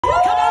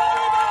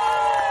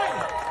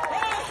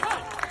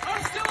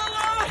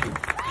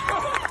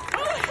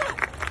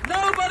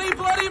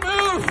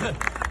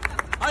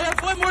I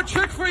have one more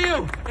trick for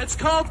you. It's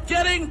called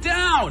getting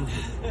down.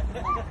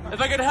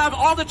 If I could have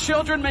all the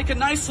children make a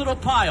nice little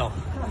pile.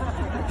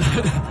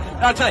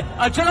 I'll tell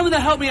you, gentlemen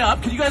that help me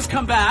up, can you guys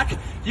come back?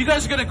 You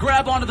guys are going to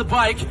grab onto the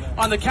bike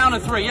on the count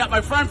of 3. Yeah,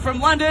 my friend from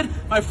London,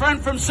 my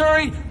friend from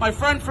Surrey, my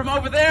friend from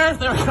over there.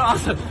 They're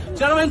awesome.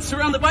 Gentlemen,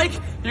 surround the bike.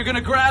 You're going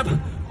to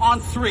grab on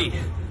 3.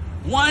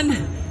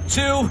 1,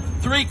 2,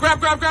 3. Grab,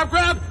 grab, grab,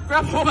 grab,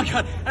 grab. Oh my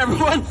God.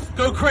 Everyone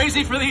go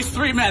crazy for these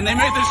 3 men. They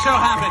made this show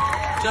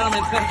happen.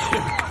 Gentlemen, thank you.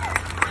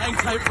 Hang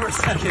tight for a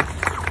second.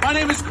 My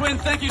name is Quinn.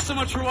 Thank you so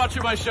much for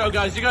watching my show,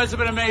 guys. You guys have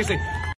been amazing.